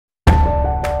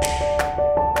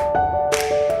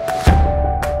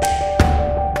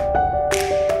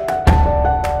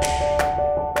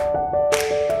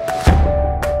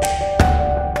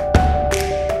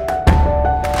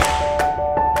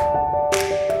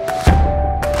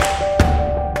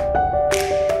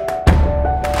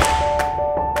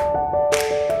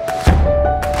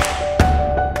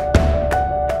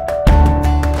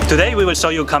Today we will show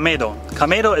you Kameido.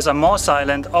 Kameido is a more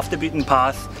silent, off the beaten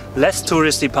path, less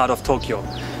touristy part of Tokyo.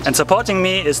 And supporting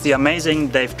me is the amazing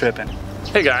Dave Trippin.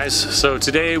 Hey guys, so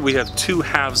today we have two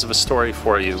halves of a story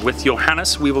for you. With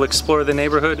Johannes we will explore the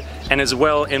neighborhood, and as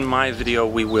well in my video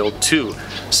we will too.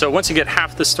 So once you get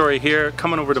half the story here,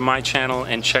 come on over to my channel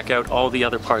and check out all the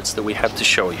other parts that we have to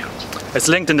show you. It's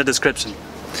linked in the description.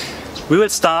 We will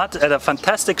start at a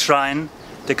fantastic shrine,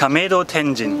 the Kameido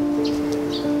Tenjin.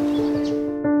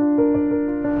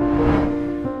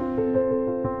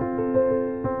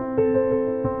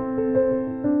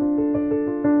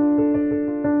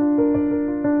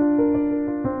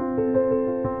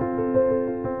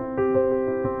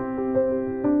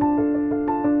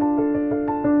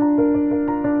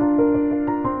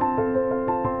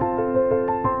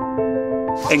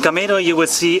 In Kameido you will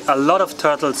see a lot of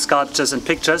turtle sculptures and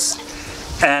pictures,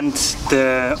 and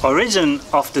the origin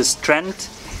of this trend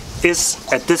is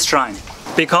at this shrine.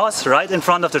 Because right in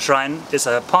front of the shrine is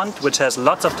a pond which has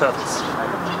lots of turtles.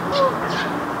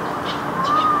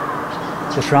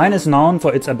 The shrine is known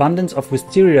for its abundance of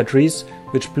wisteria trees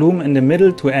which bloom in the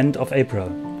middle to end of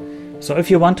April. So if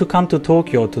you want to come to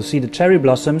Tokyo to see the cherry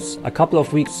blossoms a couple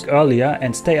of weeks earlier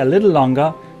and stay a little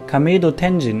longer, Kameido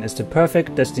Tenjin is the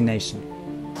perfect destination.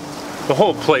 The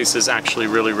whole place is actually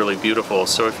really beautiful,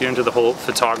 so if you're into the whole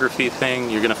photography thing,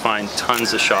 you're going to find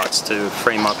tons of shots to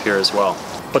frame up here as well.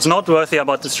 What's noteworthy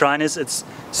about this shrine is it's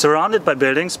surrounded by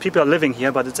buildings, people are living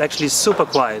here, but it's actually super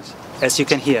quiet, as you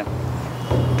can hear.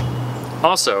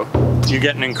 Also, you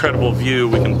get an incredible view,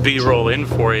 we can B-roll in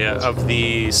for you, of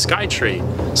the sky tree.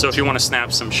 So if you want to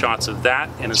snap some shots of that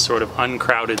in a sort of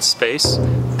uncrowded space,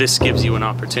 this gives you an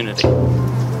opportunity.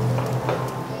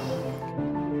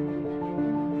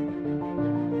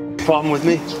 Problem with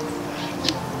me?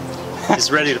 He's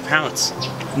ready to pounce.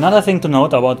 Another thing to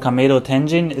note about Kameido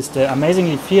Tenjin is the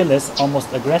amazingly fearless,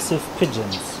 almost aggressive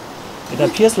pigeons. It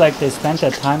appears like they spend their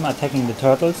time attacking the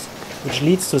turtles, which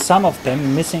leads to some of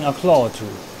them missing a claw or two.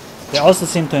 They also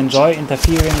seem to enjoy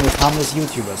interfering with harmless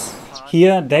YouTubers.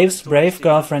 Here, Dave's brave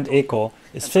girlfriend Eko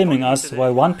is filming us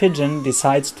while one pigeon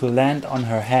decides to land on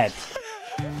her head.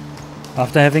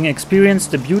 After having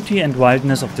experienced the beauty and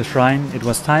wildness of the shrine, it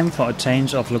was time for a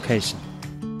change of location.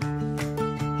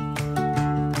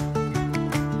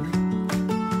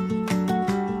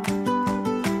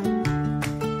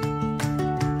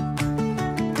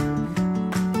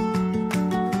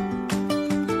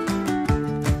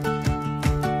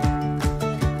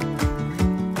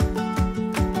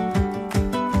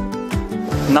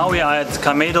 Now we are at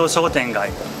Kameido Shotengai.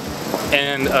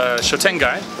 And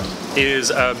Shotengai is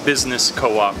a business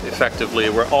co-op, effectively,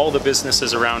 where all the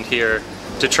businesses around here,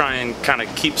 to try and kind of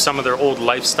keep some of their old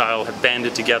lifestyle, have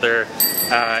banded together,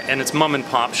 and it's mom and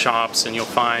pop shops, and you'll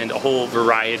find a whole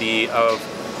variety of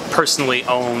personally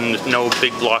owned, no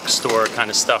big block store kind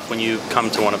of stuff when you come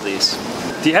to one of these.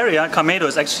 The area, Kameido,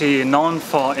 is actually known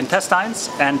for intestines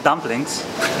and dumplings,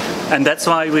 and that's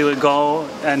why we will go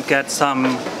and get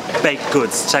some baked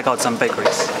goods, check out some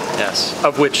bakeries. Yes,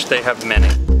 of which they have many.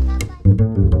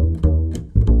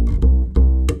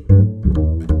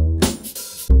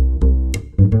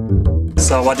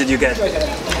 So what did you get?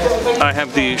 I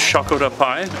have the shokora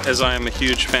pie, as I am a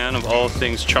huge fan of all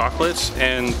things chocolate,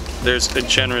 and there's a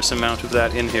generous amount of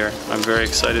that in here. I'm very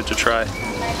excited to try.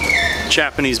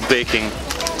 Japanese baking.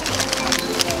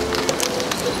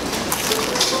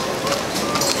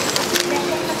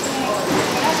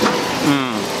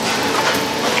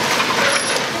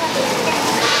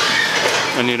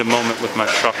 I need a moment with my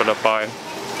shokora pie.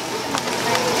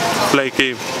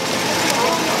 Flaky.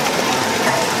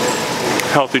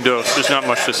 Healthy dose. There's not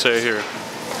much to say here.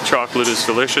 Chocolate is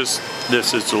delicious.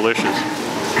 This is delicious.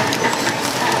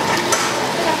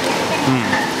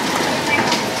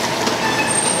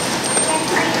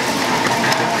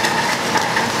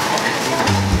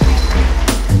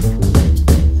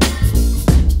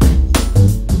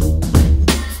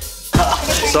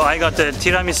 So I got the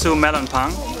tiramisu melon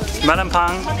pan. Melon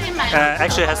pan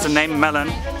actually has the name melon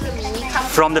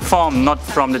from the form, not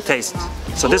from the taste.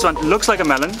 So this one looks like a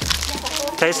melon,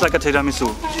 tastes like a tiramisu,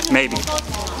 maybe.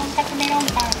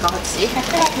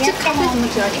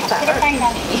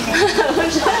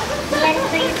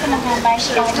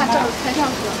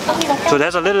 So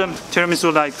there's a little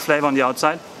tiramisu-like flavor on the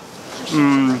outside.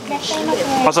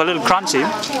 Also a little crunchy.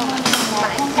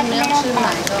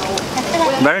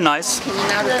 Very nice.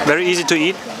 Very easy to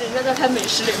eat.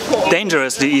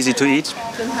 Dangerously easy to eat.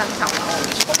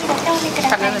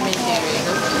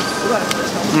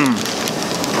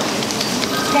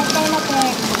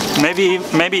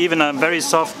 Maybe even a very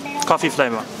soft coffee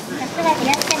flavor.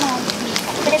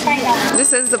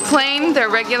 This is the plain, the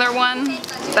regular one.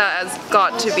 That has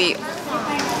got to be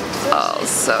oh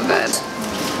so good.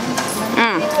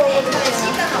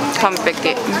 Perfect.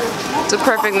 It's a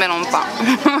perfect melon pan.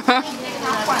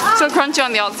 So crunchy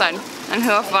on the outside and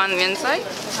half on the inside.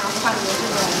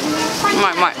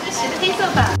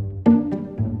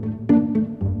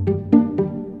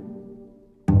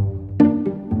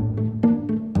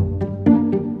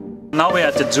 Now we're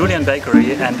at the Julian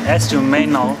Bakery, and as you may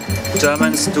know,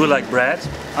 Germans do like bread.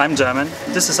 I'm German,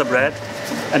 this is a bread.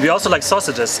 And we also like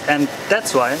sausages, and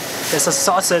that's why there's a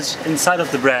sausage inside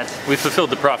of the bread. We fulfilled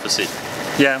the prophecy.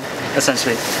 Yeah,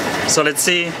 essentially. So let's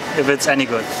see if it's any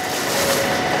good.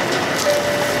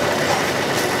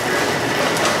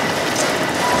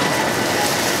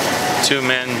 Two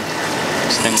men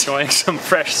just enjoying some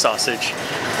fresh sausage.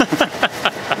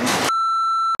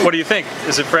 What do you think?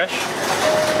 Is it fresh?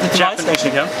 It's nice,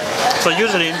 actually. Yeah. So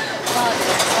usually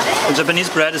the Japanese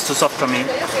bread is too soft for me,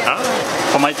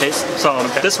 for my taste. So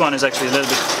this one is actually a little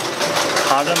bit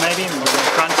harder, maybe, a little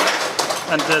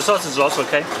crunchy, and the sausage is also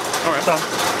okay. All right. So,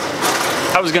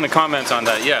 I was going to comment on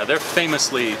that. Yeah, they're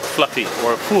famously fluffy,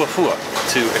 or fuwa-fuwa,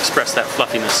 to express that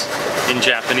fluffiness in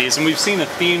Japanese. And we've seen a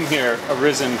theme here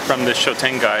arisen from the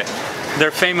Shotengai. They're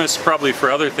famous probably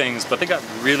for other things, but they got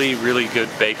really, really good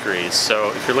bakeries.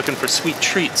 So if you're looking for sweet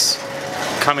treats,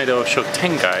 Kameido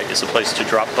Shotengai is a place to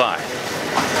drop by.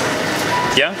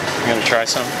 Yeah? You're gonna try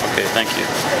some? Okay, thank you.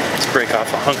 Let's break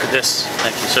off a hunk of this.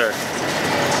 Thank you, sir.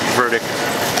 Verdict.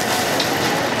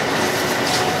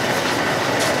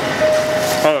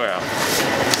 Oh yeah.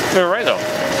 You're right though.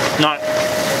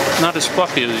 Not as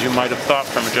fluffy as you might have thought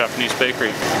from a Japanese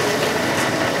bakery.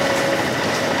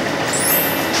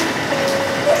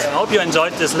 I hope you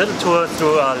enjoyed this little tour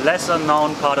through a lesser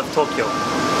known part of Tokyo.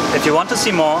 If you want to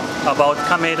see more about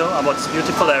Kameido, about this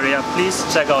beautiful area, please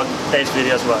check out Dave's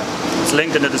video as well. It's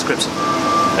linked in the description.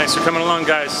 Thanks for coming along,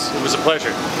 guys. It was a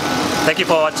pleasure. Thank you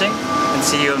for watching, and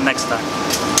see you next time.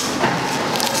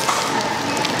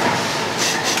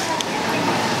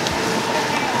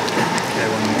 Okay,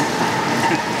 one more.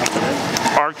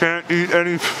 I can't eat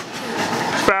any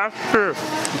faster.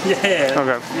 Yeah.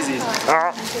 Okay. Easy.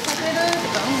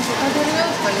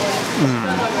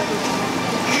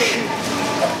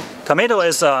 Kameido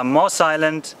is a more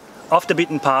silent, off the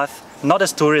beaten path, not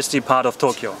as touristy part of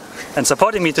Tokyo. And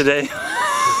supporting me today,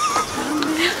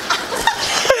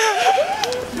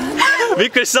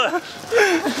 because